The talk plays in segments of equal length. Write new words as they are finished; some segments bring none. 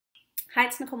Hi,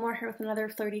 it's Nicole here with another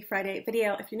Flirty Friday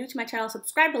video. If you're new to my channel,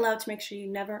 subscribe below to make sure you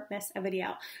never miss a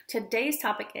video. Today's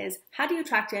topic is, how do you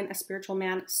attract in a spiritual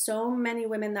man? So many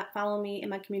women that follow me in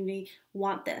my community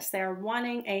want this. They're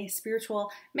wanting a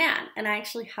spiritual man, and I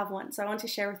actually have one. So I want to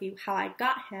share with you how I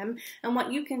got him and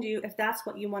what you can do if that's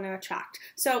what you want to attract.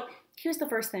 So here's the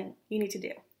first thing you need to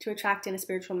do to attract in a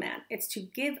spiritual man. It's to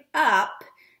give up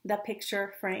the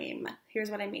picture frame. Here's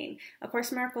what I mean. A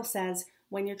Course in Miracles says,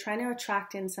 when you're trying to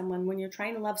attract in someone, when you're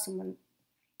trying to love someone,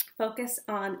 focus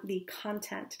on the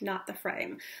content, not the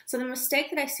frame. So the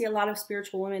mistake that I see a lot of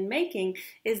spiritual women making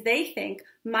is they think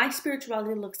my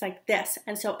spirituality looks like this.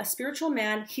 And so a spiritual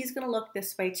man, he's going to look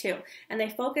this way too. And they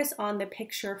focus on the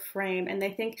picture frame and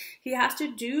they think he has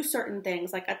to do certain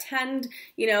things like attend,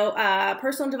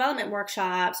 personal development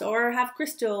workshops or have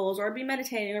crystals or be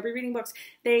meditating or be reading books.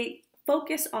 They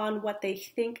focus on what they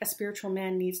think a spiritual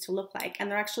man needs to look like, and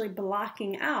they're actually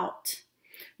blocking out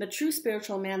the true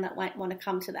spiritual man that might want to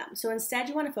come to them. So instead,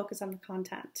 you want to focus on the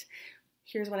content.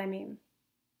 Here's what I mean.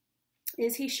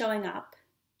 Is he showing up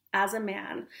as a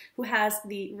man who has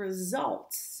the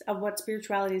results of what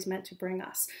spirituality is meant to bring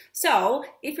us? So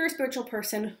if you're a spiritual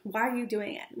person, why are you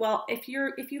doing it? Well, if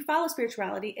you follow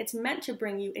spirituality, it's meant to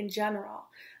bring you in general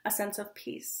a sense of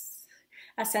peace,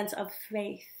 a sense of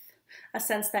faith, a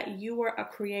sense that you are a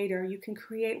creator, you can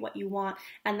create what you want,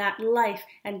 and that life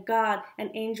and God and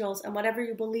angels and whatever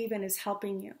you believe in is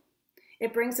helping you.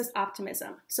 It brings us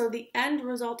optimism. So the end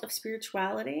result of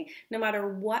spirituality, no matter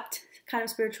what kind of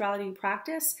spirituality you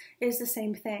practice, is the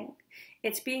same thing.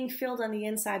 It's being filled on the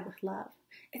inside with love.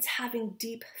 It's having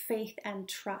deep faith and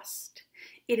trust.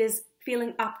 It is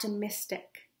feeling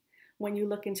optimistic when you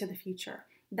look into the future.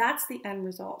 That's the end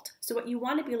result. So what you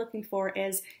want to be looking for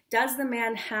is, does the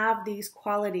man have these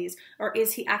qualities, or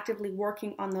is he actively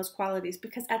working on those qualities?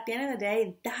 Because at the end of the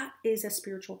day, that is a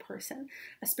spiritual person.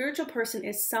 A spiritual person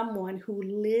is someone who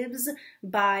lives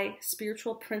by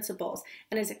spiritual principles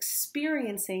and is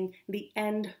experiencing the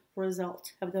end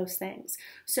result of those things.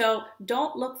 So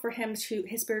don't look for his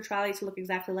spirituality to look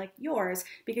exactly like yours,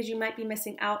 because you might be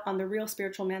missing out on the real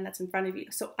spiritual man that's in front of you.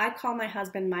 So I call my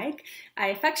husband Mike. I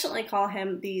affectionately call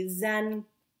him the Zen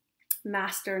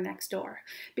master next door,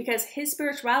 because his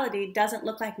spirituality doesn't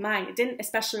look like mine. It didn't,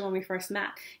 especially when we first met.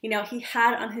 He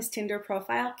had on his Tinder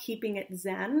profile, keeping it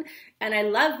Zen, and I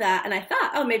love that, and I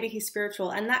thought, oh, maybe he's spiritual,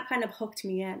 and that kind of hooked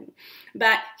me in.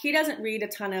 But he doesn't read a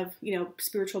ton of,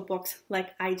 spiritual books like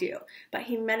I do, but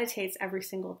he meditates every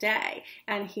single day,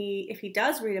 and if he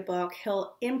does read a book,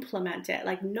 he'll implement it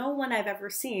like no one I've ever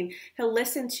seen. He'll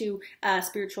listen to a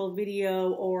spiritual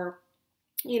video, or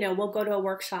we'll go to a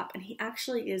workshop, and he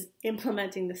actually is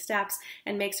implementing the steps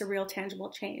and makes a real tangible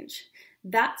change.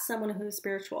 That's someone who is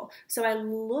spiritual. So I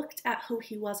looked at who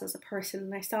he was as a person,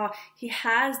 and I saw he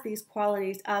has these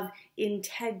qualities of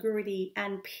integrity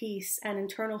and peace and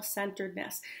internal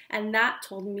centeredness. And that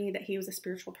told me that he was a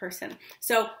spiritual person.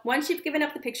 So once you've given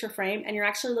up the picture frame and you're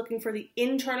actually looking for the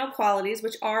internal qualities,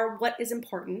 which are what is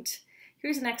important,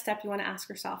 here's the next step you want to ask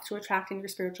yourself to attracting your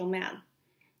spiritual man.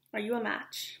 Are you a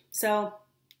match? So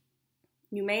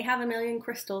you may have a million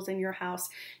crystals in your house.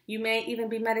 You may even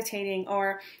be meditating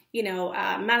or,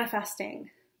 manifesting.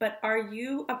 But are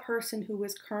you a person who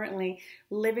is currently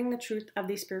living the truth of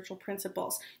these spiritual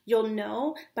principles? You'll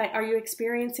know, but are you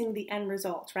experiencing the end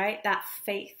result, right? That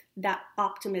faith, that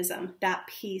optimism, that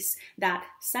peace, that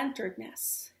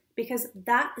centeredness. Because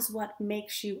that is what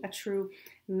makes you a true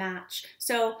match.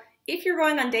 So if you're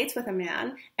going on dates with a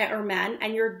man or men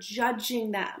and you're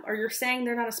judging them, or you're saying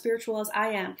they're not as spiritual as I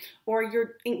am, or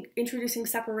you're introducing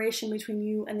separation between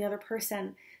you and the other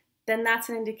person, then that's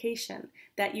an indication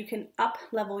that you can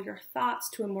up-level your thoughts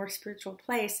to a more spiritual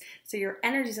place, so your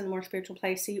energy's in a more spiritual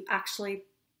place, so you actually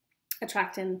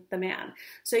attract in the man.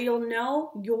 So you'll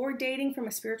know you're dating from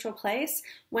a spiritual place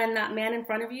when that man in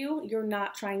front of you, you're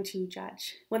not trying to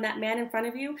judge. When that man in front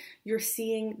of you, you're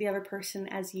seeing the other person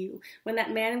as you. When that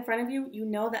man in front of you, you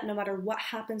know that no matter what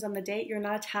happens on the date, you're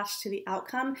not attached to the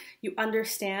outcome. You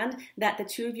understand that the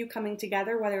two of you coming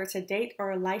together, whether it's a date or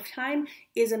a lifetime,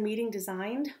 is a meeting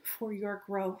designed for your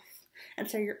growth.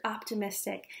 And so you're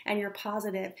optimistic and you're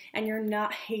positive and you're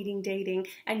not hating dating,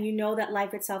 and you know that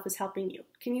life itself is helping you.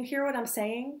 Can you hear what I'm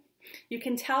saying? You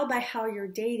can tell by how you're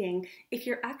dating if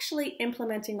you're actually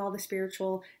implementing all the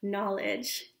spiritual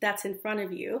knowledge that's in front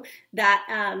of you that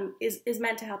is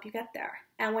meant to help you get there.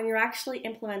 And when you're actually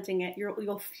implementing it,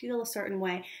 you'll feel a certain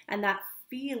way, and that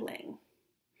feeling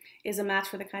is a match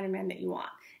for the kind of man that you want.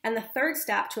 And the third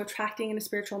step to attracting in a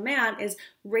spiritual man is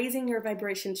raising your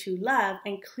vibration to love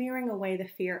and clearing away the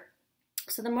fear.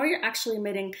 So the more you're actually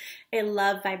emitting a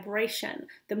love vibration,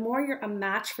 the more you're a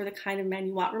match for the kind of man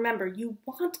you want. Remember, you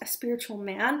want a spiritual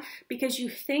man because you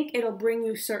think it'll bring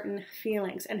you certain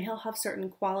feelings and he'll have certain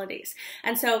qualities.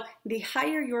 And so the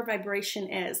higher your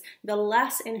vibration is, the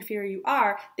less inferior you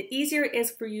are, the easier it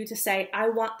is for you to say, I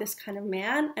want this kind of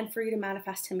man, and for you to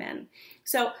manifest him in.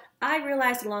 So I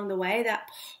realized along the way that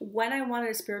when I wanted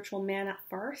a spiritual man at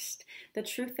first, the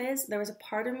truth is there was a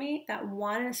part of me that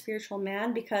wanted a spiritual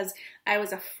man because I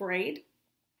was afraid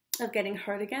of getting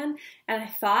hurt again. And I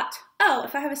thought, oh,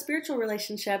 if I have a spiritual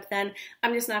relationship, then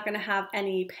I'm just not going to have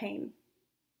any pain.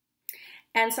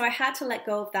 And so I had to let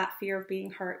go of that fear of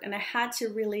being hurt. And I had to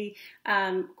really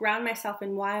ground myself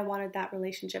in why I wanted that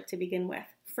relationship to begin with,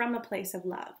 from a place of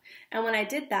love. And when I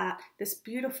did that, this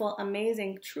beautiful,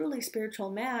 amazing, truly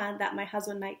spiritual man that my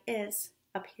husband Mike is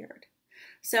appeared.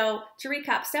 So to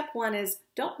recap, step one is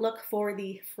don't look for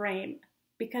the frame,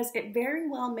 because it very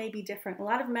well may be different. A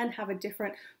lot of men have a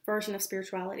different version of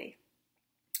spirituality.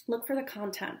 Look for the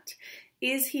content.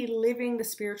 Is he living the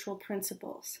spiritual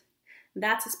principles?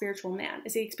 That's a spiritual man.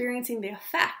 Is he experiencing the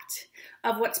effect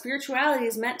of what spirituality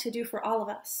is meant to do for all of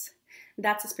us?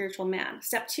 That's a spiritual man.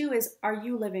 Step two is, are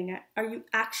you living it? Are you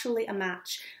actually a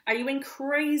match? Are you in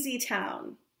crazy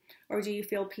town? Or do you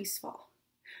feel peaceful?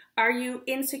 Are you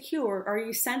insecure? Are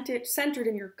you centered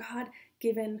in your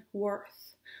God-given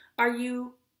worth? Are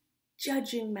you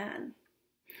judging men?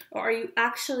 Or are you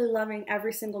actually loving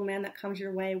every single man that comes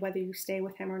your way, whether you stay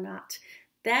with him or not?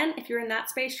 Then, if you're in that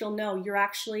space, you'll know you're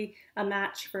actually a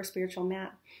match for a spiritual man.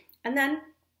 And then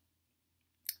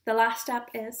the last step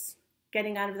is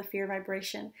getting out of the fear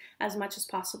vibration as much as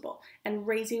possible and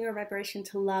raising your vibration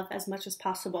to love as much as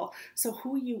possible. So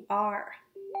who you are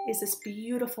is this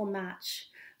beautiful match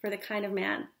for the kind of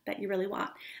man that you really want.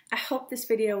 I hope this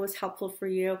video was helpful for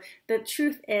you. The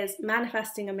truth is,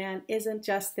 manifesting a man isn't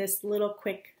just this little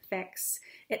quick fix.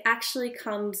 It actually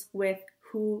comes with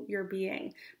who you're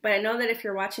being. But I know that if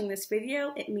you're watching this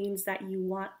video, it means that you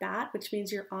want that, which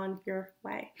means you're on your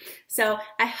way. So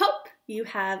I hope you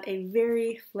have a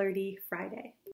very flirty Friday.